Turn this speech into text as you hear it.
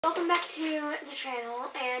Welcome back to the channel,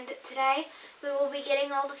 and today we will be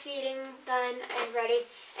getting all the feeding done and ready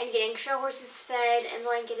and getting show horses fed and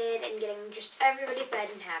blanketed and getting just everybody fed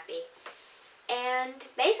and happy. And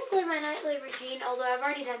basically my nightly routine, although I've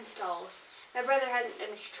already done stalls. My brother hasn't done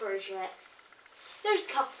his chores yet. There's a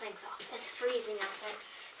couple things off. It's freezing out there.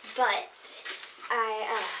 But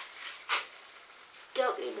I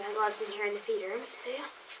don't need my gloves in here in the feed room, so yeah.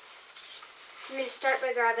 I'm going to start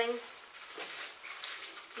by grabbing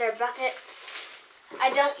their buckets. I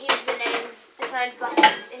don't use the name assigned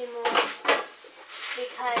buckets anymore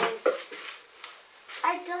because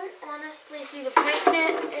I don't honestly see the point in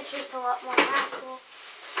it. It's just a lot more hassle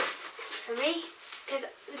for me because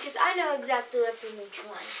I know exactly what's in each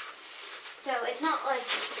one. So it's not like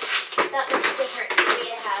that much different for me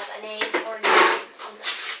to have a name or name on them.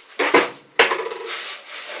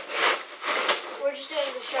 We're just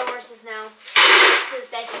doing the show horses now so that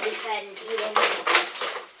they can be fed and eating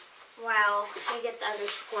while I get the others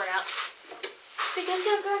poured out. Because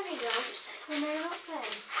they're garbage dumps when they're not fed.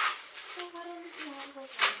 So what in the world was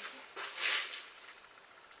wrong with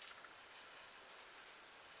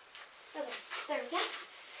you? Okay, there we go.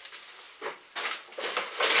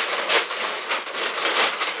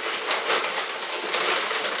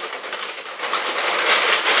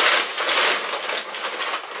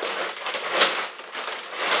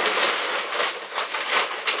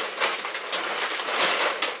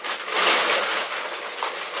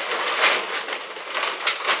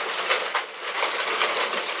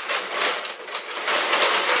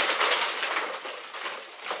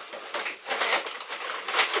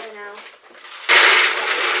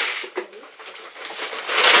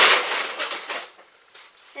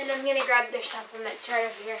 And I'm going to grab their supplements right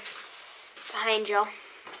over here behind y'all.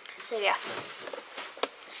 So yeah.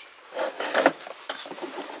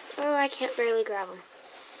 Oh, I can't barely grab them.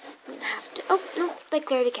 I'm going to have to... Oh, no, they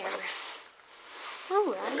cleared the camera.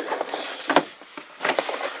 Alright.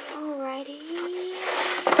 Alrighty.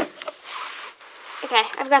 Okay,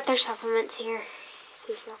 I've got their supplements here.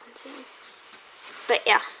 See if y'all can see them. But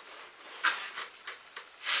yeah.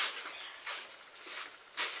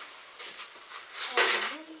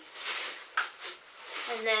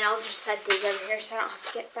 And then I'll just set these over here so I don't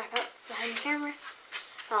have to get back up behind the camera.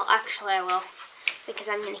 Well, actually I will, because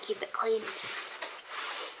I'm going to keep it clean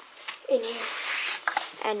in here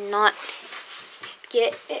and not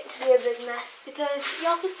get it to be a big mess, because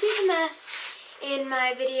y'all can see the mess in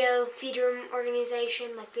my video feed room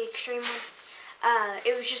organization, like the extreme one.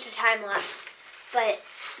 It was just a time lapse, but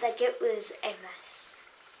like it was a mess.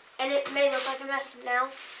 And it may look like a mess now,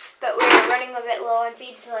 but we were running a bit low on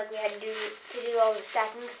feed, so like we had to do all the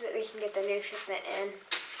stacking so that we can get the new shipment in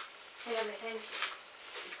and everything.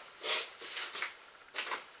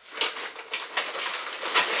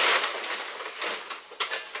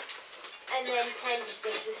 And then 10 just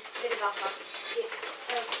gets a bit of alfalfa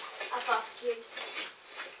cubes.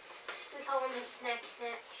 We call them his snack. Let's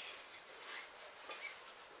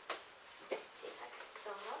see if I can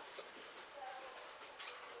fill it up.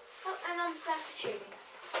 Oh, and I'm back with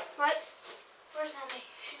shavings. What? Where's Mommy?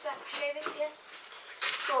 She's back with shavings, yes?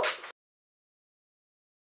 Cool.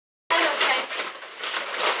 Okay.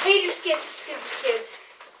 He just gets a scoop of cubes.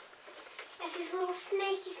 That's his little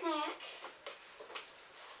snaky snack.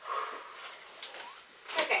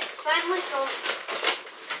 Okay, it's finally filled.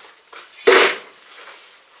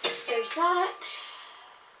 There's that.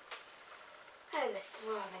 I have a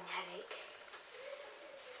throbbing headache.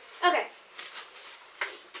 Okay.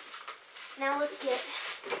 Now let's get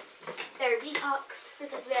their detox,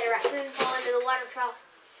 because we had a raccoon fall into the water trough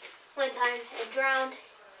one time and drowned,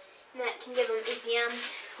 and that can give them EPM,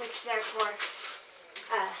 which therefore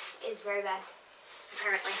is very bad,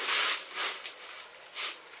 apparently.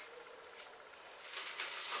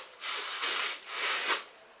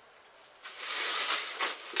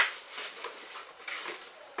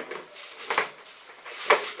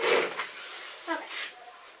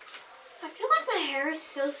 My hair is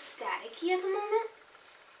so staticky at the moment.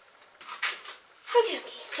 Okay,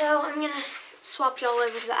 so I'm gonna swap y'all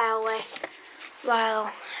over to the aisleway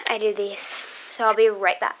while I do these. So I'll be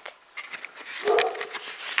right back.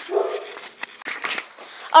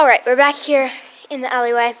 Alright, we're back here in the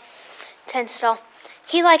alleyway. 10 stall.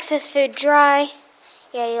 He likes his food dry.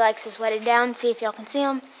 Yeah, he likes his wetted down. See if y'all can see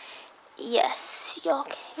him. Yes, y'all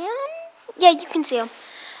can. Yeah, you can see him.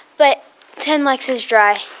 But 10 likes his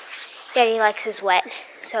dry. Yeah, he likes his wet,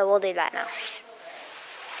 so we'll do that now.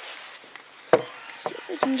 See if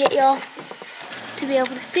we can get y'all to be able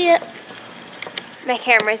to see it. My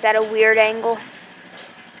camera's at a weird angle.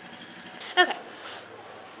 Okay.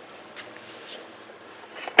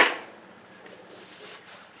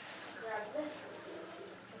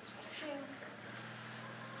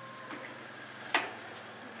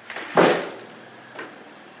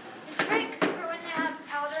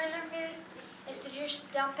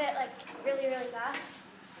 drop it like really, really fast,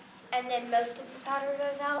 and then most of the powder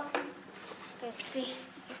goes out. Let's see. Here,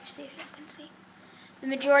 see if you can see. The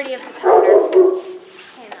majority of the powder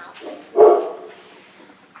came out.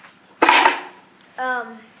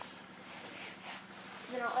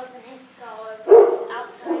 Then I'll open his skull over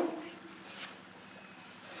outside.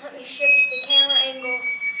 Let me shift the camera angle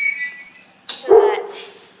so that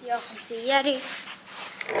y'all can see Yetis.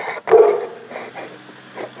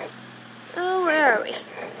 Oh, where are we?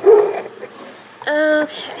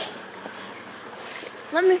 Okay.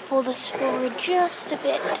 Let me pull this forward just a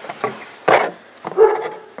bit.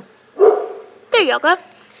 There y'all go.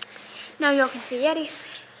 Now y'all can see Yetis.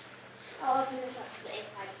 I'll open this up to the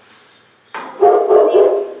inside. So you can see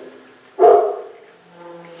it.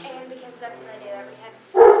 And because that's what I do every time.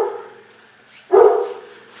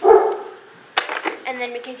 And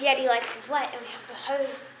then because Yeti likes his wet and we have the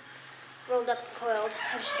hose rolled up and coiled,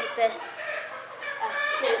 I just take this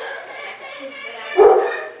scoop and put it out.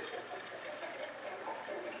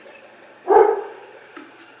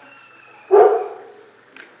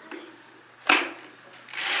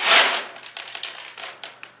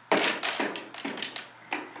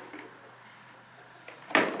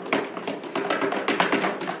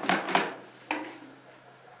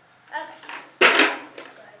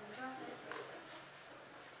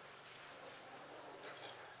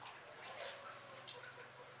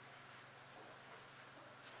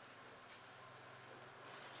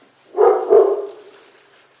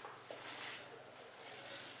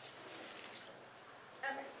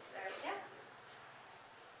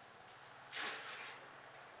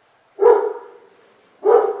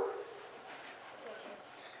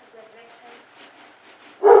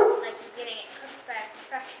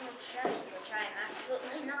 Which I am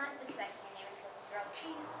absolutely not, because I can't even cook grilled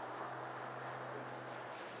cheese.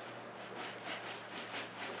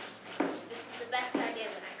 This is the best I do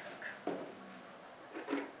when I cook.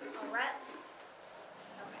 Alright?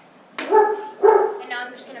 Okay. And now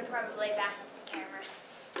I'm just going to probably back up the camera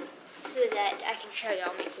so that I can show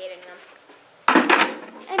y'all me feeding them.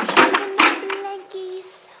 I'm showing them the blankies.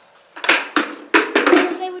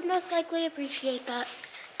 Because they would most likely appreciate that.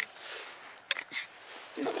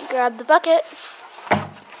 Let me grab the bucket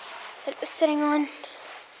that it was sitting on.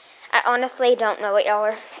 I honestly don't know what y'all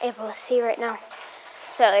are able to see right now.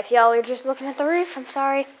 So if y'all are just looking at the roof, I'm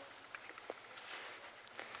sorry.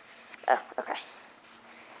 Oh, okay.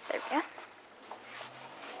 There we go.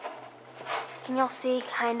 Can y'all see,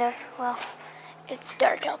 kind of? Well, it's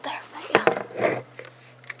dark out there, but yeah.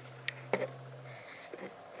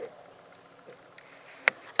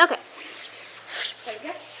 Okay. There we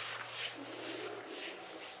go.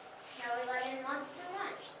 Now we let in Monster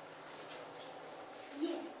Lunch.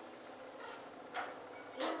 Yes.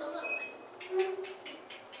 He's the little one.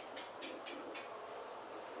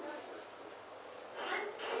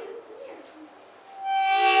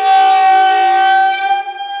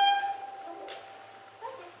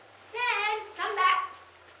 Dad, come back.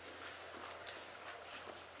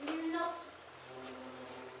 Nope.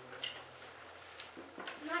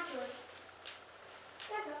 Not yours.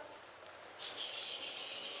 Back up.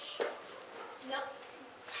 Nope.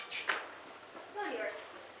 Not yours.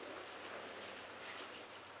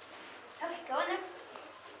 Okay, go in there.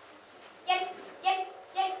 Yeti, Yeti,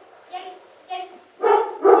 Yeti, Yeti, Yeti,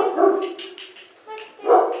 Yeti, Yeti. Come on,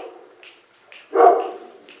 Yeti.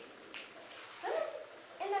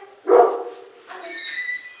 In there.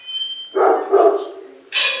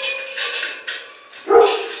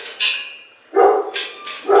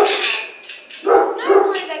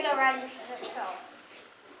 Normally they go right into their stalls.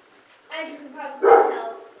 As you can probably tell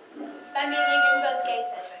by me leaving both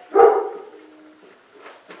gates open.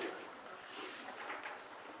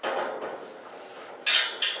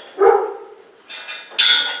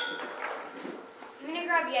 I'm gonna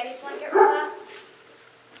grab Yeti's blanket real fast.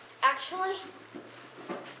 Actually,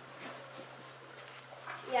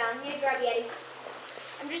 yeah, I'm gonna grab Yeti's.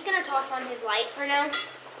 I'm just gonna toss on his light for now,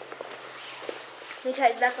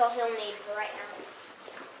 because that's all he'll need for right now.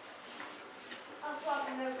 I'll swap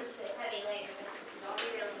him over to his heavy later, but this is all he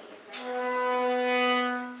really needs right now.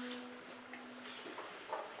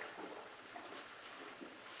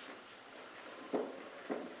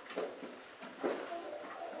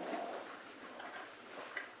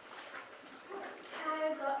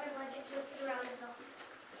 I got my blanket twisted around his arm.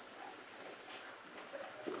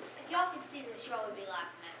 If y'all could see this, y'all would be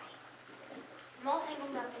laughing at me. I'm all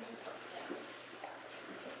tangled up in his book there.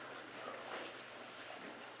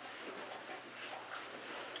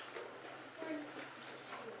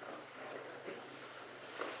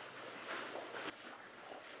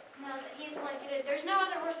 Now that he's blanketed, there's no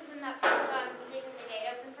other horses in that pen, so I'm leaving the gate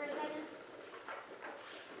open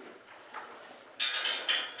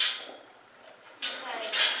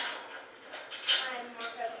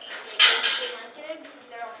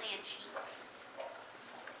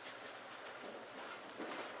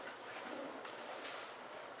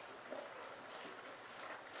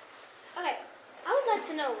Okay, I would like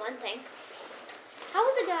to know one thing. How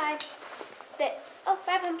is a guy that, oh,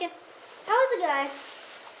 bye pumpkin. How is a guy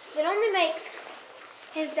that only makes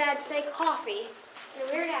his dad say coffee in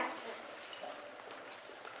a weird accent,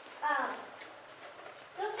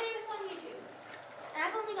 so famous on YouTube, and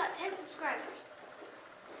I've only got 10 subscribers,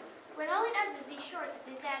 when all he does is these shorts of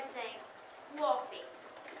his dad saying, coffee.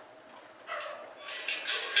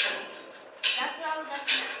 That's what I would like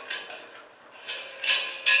to know.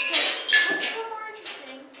 Because what's so more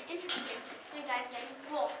interesting than a guy saying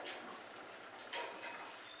coffee?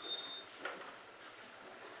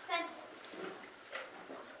 10.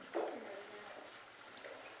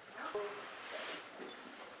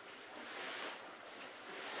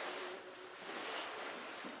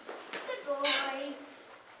 Good boys.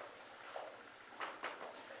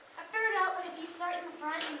 I figured out that if you start in the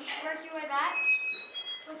front and you work your way back,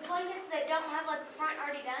 with blankets that don't have like the front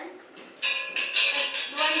already done, like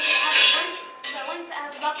the ones that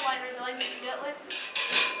have a buckle on are the ones you can do it with.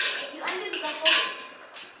 If you undo the buckle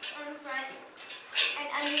on the front and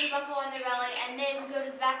undo the buckle on their belly and then go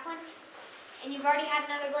to the back ones, and you've already had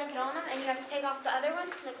another blanket on them and you have to take off the other one,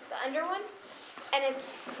 like the under one, and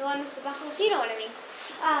it's the one with the buckle, so you know what I mean.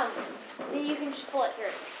 Then you can just pull it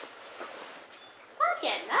through.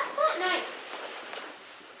 Pumpkin, that's not nice.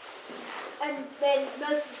 And then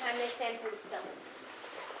most of the time they stand pretty still.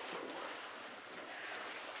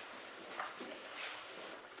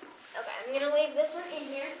 Okay, I'm going to leave this one in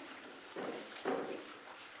here.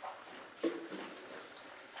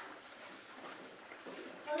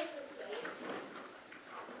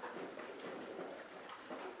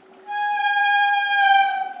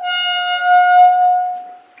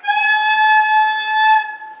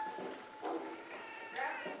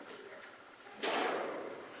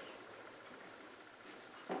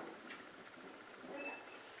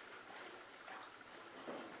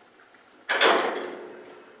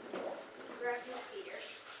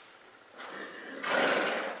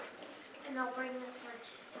 And I'll bring this one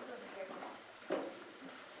over here.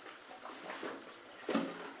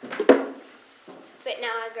 But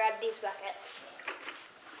now I grab these buckets.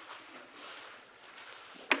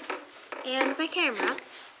 And my camera.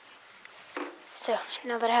 So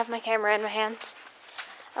now that I have my camera in my hands,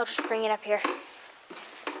 I'll just bring it up here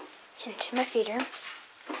into my feed room.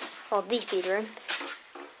 Well, the feed room.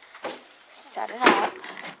 Set it up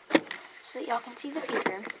so that y'all can see the feed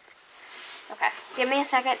room. Okay, give me a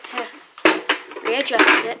second to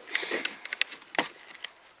readjust it.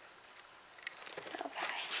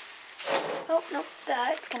 Okay. Oh, nope,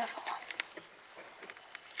 that's gonna fall.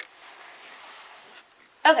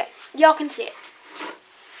 Okay, y'all can see it.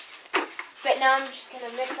 But now I'm just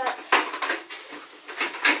gonna mix up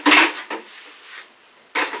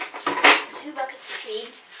 2 buckets of feed.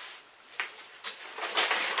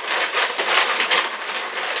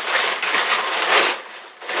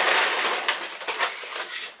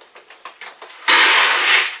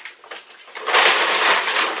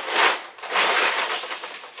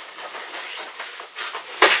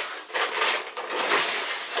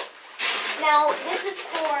 Now, this is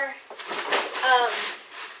for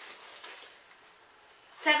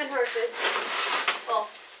 7 horses. Well,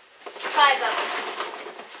 5 buckets.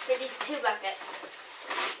 For these 2 buckets.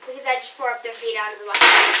 Because I just pour up their feet out of the bucket.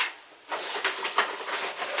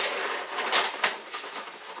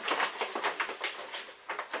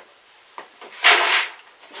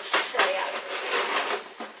 So, yeah.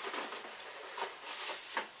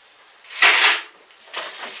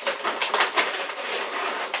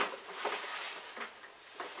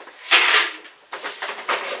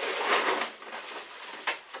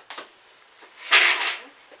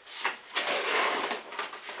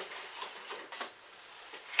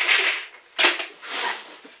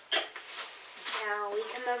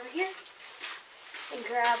 Over here and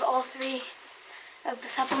grab all 3 of the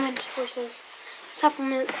supplements.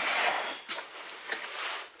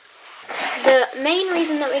 The main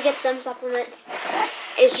reason that we get them supplements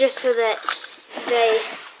is just so that they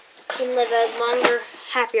can live a longer,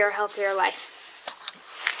 happier, healthier life.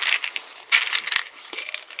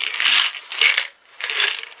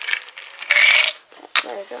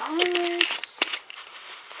 There's the horse.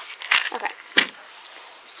 Okay,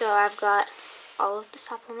 so I've got all of the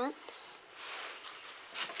supplements.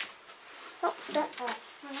 Oh, don't fall.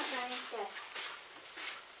 We're not dying yet.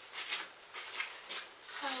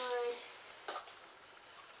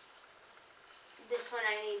 This one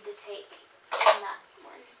I need to take on that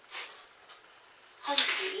one.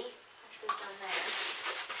 Hungry, which was down there.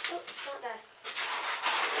 Oh, don't die.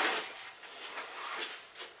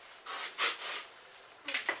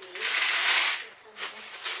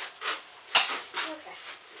 Okay.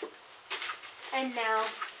 And now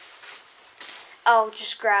I'll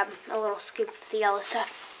just grab a little scoop of the yellow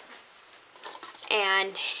stuff.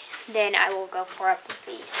 And then I will go pour up the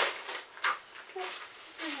feed.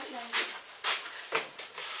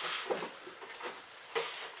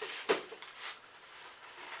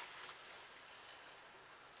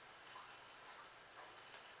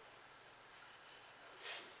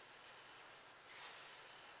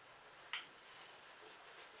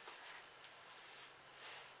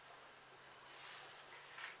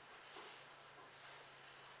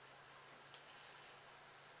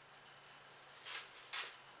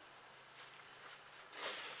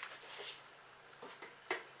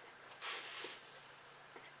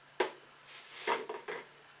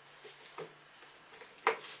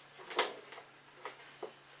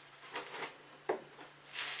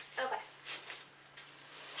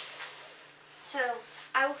 So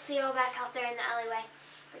I will see y'all back out there in the alleyway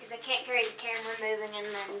because I can't carry the camera moving and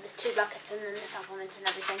then the 2 buckets and then the supplements and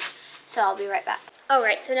everything. So I'll be right back.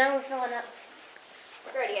 Alright, so now we're filling up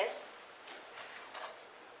Radios.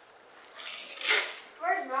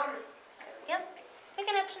 Where's Mom? Yep,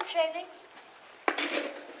 picking up some shavings.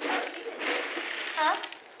 Huh?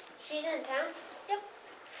 She's in town? Yep.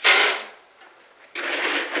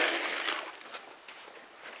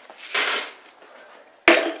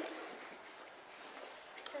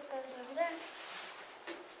 Over there.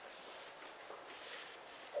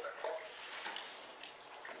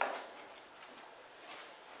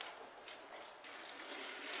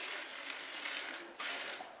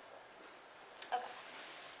 Okay.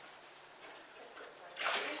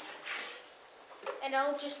 And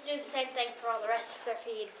I'll just do the same thing for all the rest of their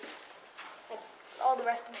feeds. Like all the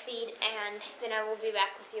rest of the feed, and then I will be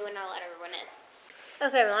back with you and I'll let everyone in.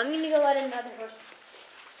 Okay, well I'm gonna go let in the other horses.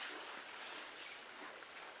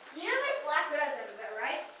 You know there's black rose everywhere,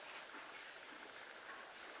 right?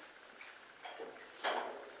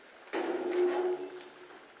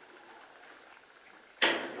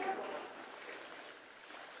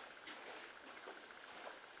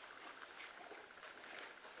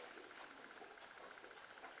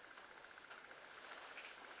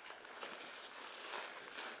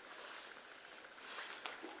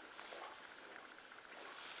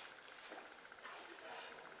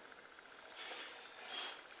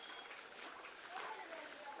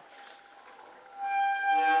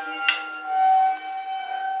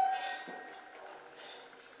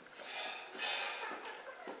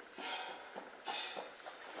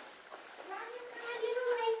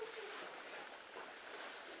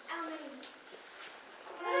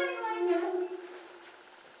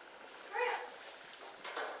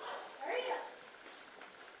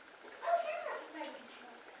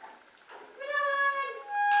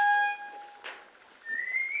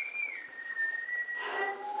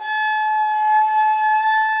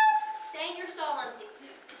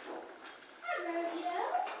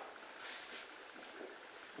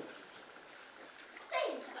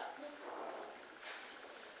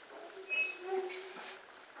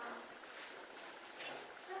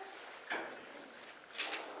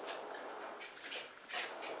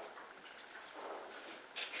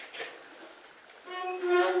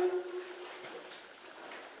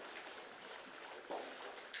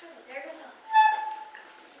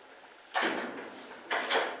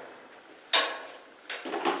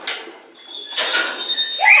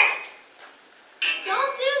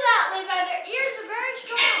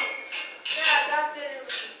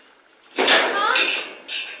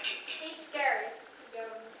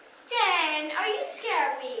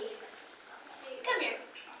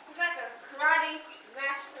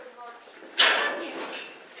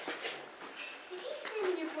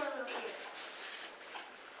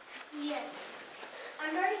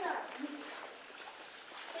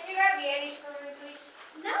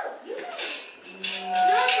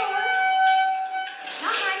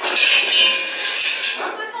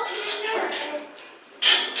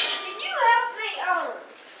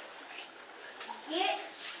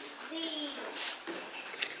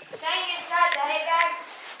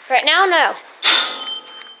 Right now, no.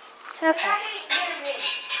 Okay.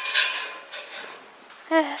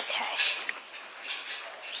 Okay.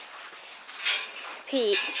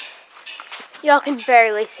 Pete. Y'all can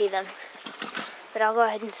barely see them. But I'll go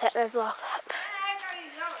ahead and set my block up.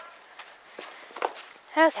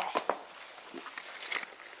 Okay.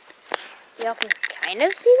 Y'all can kind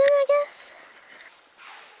of see them, I guess.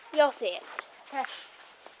 Y'all see it. Okay.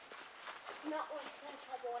 Not one in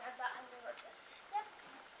trouble when I've got hungry horses. Yep.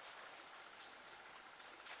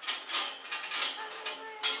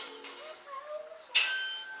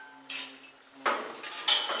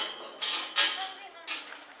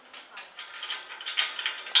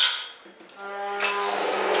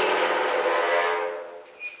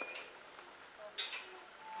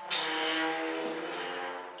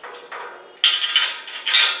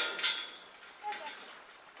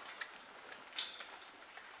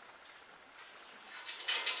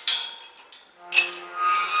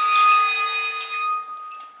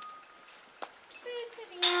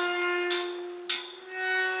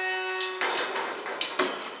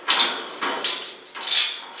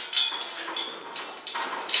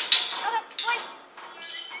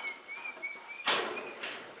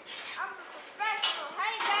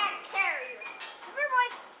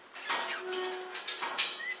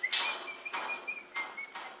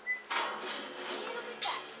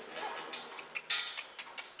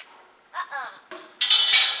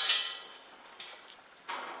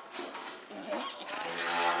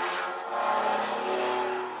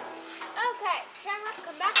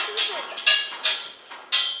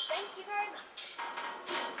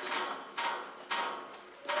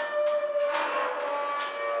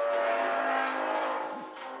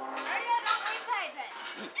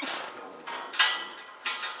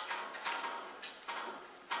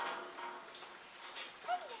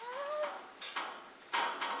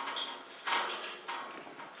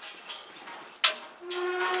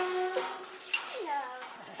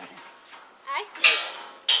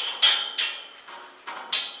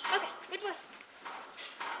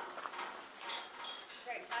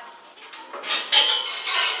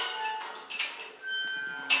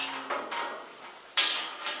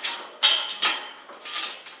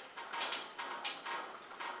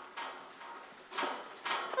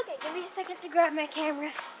 grab my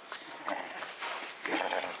camera.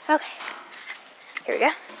 Okay. Here we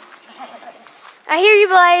go. I hear you,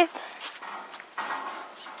 Blaze.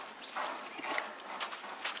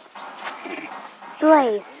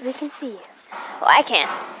 Blaze, we can see you. Well, I can't.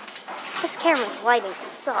 This camera's lighting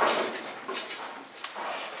sucks.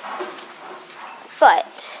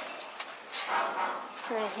 But,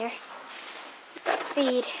 right in here. Got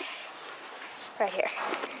feed. Right here.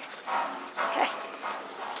 Okay.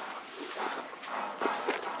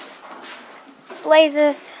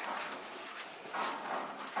 Blazes.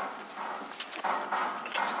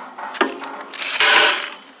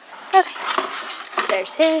 Okay.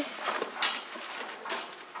 There's his.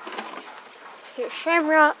 Here's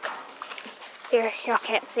Shamrock. Here, y'all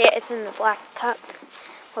can't see it. It's in the black cup.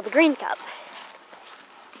 Well, the green cup.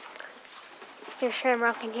 Here's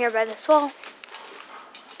Shamrock in here by this wall.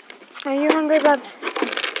 Are you hungry, Bubs?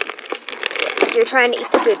 Yes, you're trying to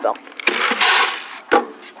eat the food bowl.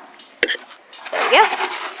 There we go.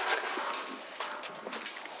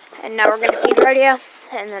 And now we're going to feed Rodeo,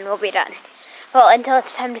 and then we'll be done. Well, until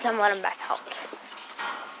it's time to come let him back out.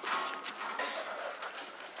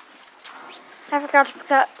 I forgot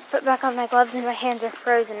to put back on my gloves, and my hands are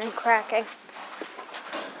frozen and cracking.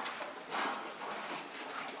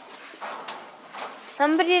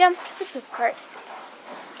 Somebody dumped the poop cart.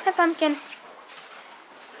 Hi, Pumpkin.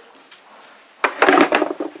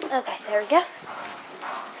 Okay, there we go.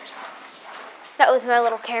 That was my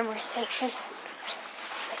little camera station.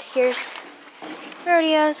 But here's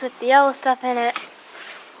Rodeo's with the yellow stuff in it.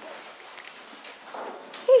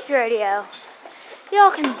 Here's Rodeo. Y'all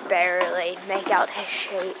can barely make out his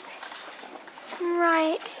shape.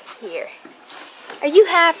 Right here. Are you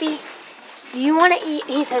happy? Do you want to eat?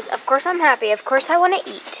 He says, of course I'm happy. Of course I want to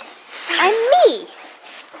eat. I'm me.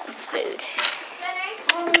 That's food.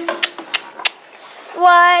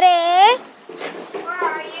 What is? Where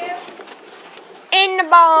are you? In the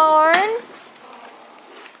barn.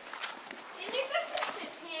 Did you go to the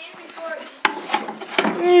pan before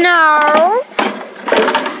you? No.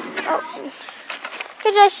 Oh.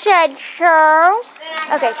 Because I said so.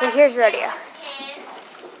 Okay, so here's Rodeo.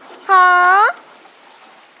 Huh?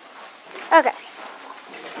 Okay.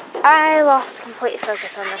 I lost complete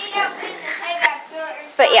focus on this camera.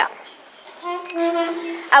 But yeah.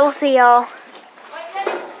 I will see y'all.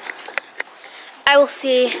 I will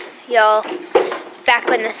see y'all back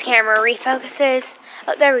when this camera refocuses.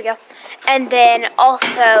 Oh, there we go. And then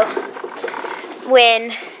also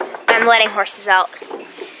when I'm letting horses out,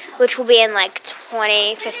 which will be in like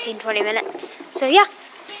 15, 20 minutes. So yeah,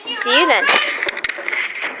 see you then.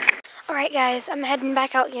 Alright guys, I'm heading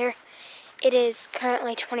back out here. It is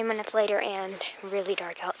currently 20 minutes later and really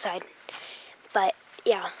dark outside. But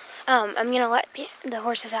yeah, I'm going to let the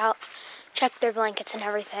horses out, check their blankets and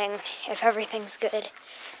everything. If everything's good,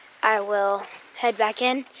 I will head back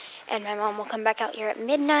in, and my mom will come back out here at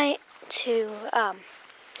midnight to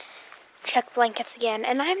check blankets again.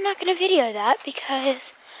 And I'm not going to video that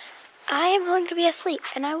because I am going to be asleep,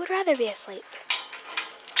 and I would rather be asleep.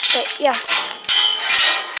 But yeah.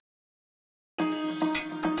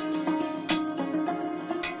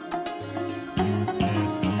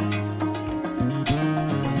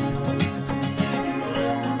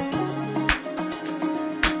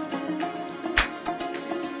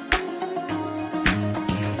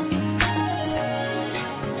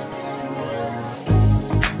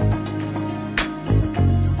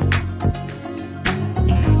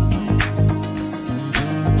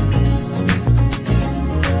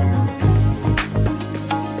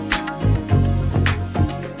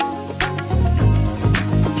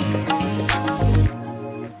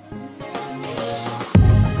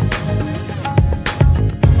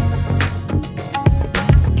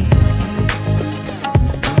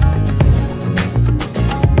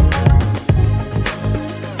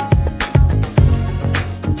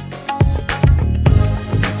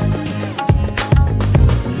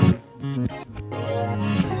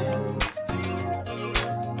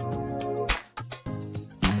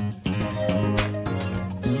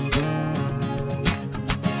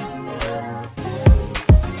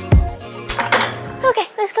 Okay,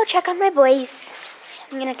 let's go check on my boys.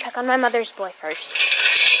 I'm gonna check on my mother's boy first.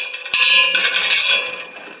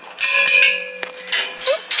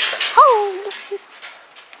 Oh.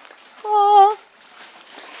 Oh.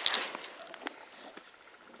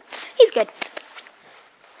 He's good.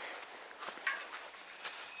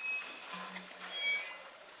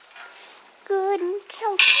 Good and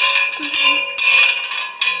healthy.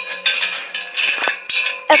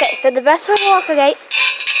 Okay, so the best way to walk a gate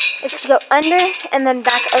is to go under and then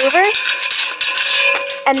back over,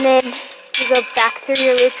 and then you go back through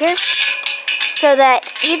your loop here, so that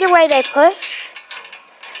either way they push,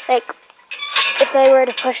 like if they were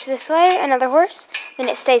to push this way, another horse, then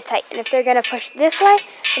it stays tight. And if they're going to push this way,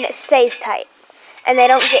 then it stays tight. And they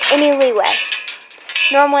don't get any leeway.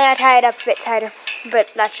 Normally I tie it up a bit tighter, but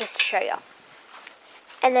that's just to show y'all.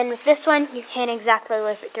 And then with this one, you can't exactly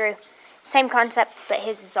lift it through. Same concept, but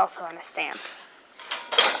his is also on a stand.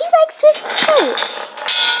 He likes to escape.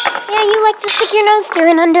 Yeah, you like to stick your nose through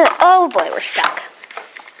and undo it. Oh boy, we're stuck.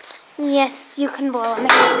 Yes, you can blow on the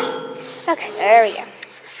covers. Okay, there we go.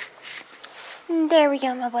 There we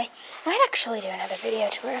go, my boy. I might actually do another video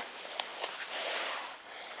tomorrow.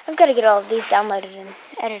 I've got to get all of these downloaded and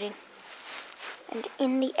editing. And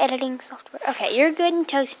in the editing software. Okay, you're good and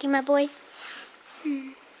toasty, my boy.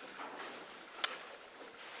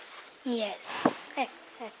 Yes. Hey.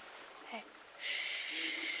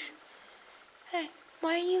 Hey,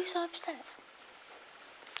 why are you so upset?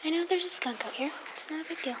 I know there's a skunk out here. It's not a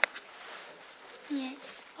big deal.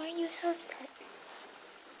 Yes, why are you so upset?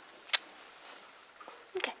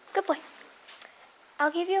 Okay, good boy.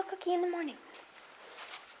 I'll give you a cookie in the morning.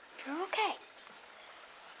 You're okay.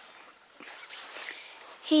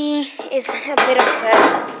 He is a bit upset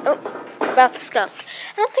about the skunk.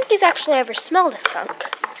 I don't think he's actually ever smelled a skunk.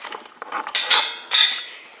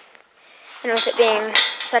 And with it being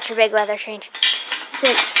such a big weather change,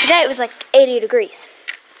 since today it was like 80 degrees.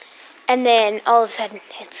 And then all of a sudden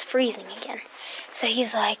it's freezing again. So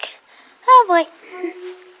he's like, oh boy,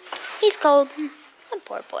 he's cold. Oh,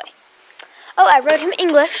 poor boy. Oh, I wrote him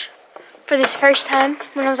English for this first time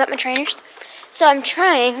when I was at my trainer's. So I'm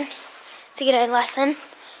trying to get a lesson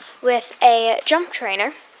with a jump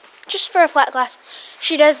trainer, just for a flat class.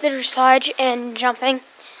 She does the dressage and jumping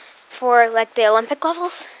for like the Olympic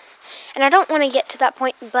levels. And I don't want to get to that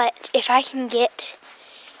point, but if I can get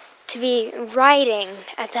to be riding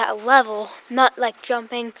at that level, not like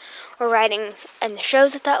jumping or riding in the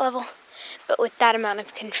shows at that level, but with that amount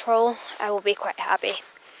of control, I will be quite happy.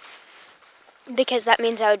 Because that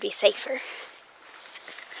means I would be safer.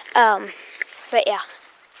 But yeah.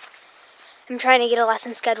 I'm trying to get a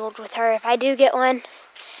lesson scheduled with her. If I do get one,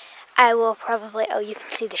 I will probably, oh, you can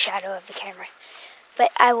see the shadow of the camera,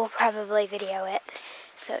 but I will probably video it.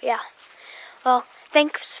 So yeah. Well,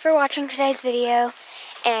 thanks for watching today's video,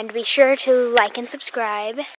 and be sure to like and subscribe.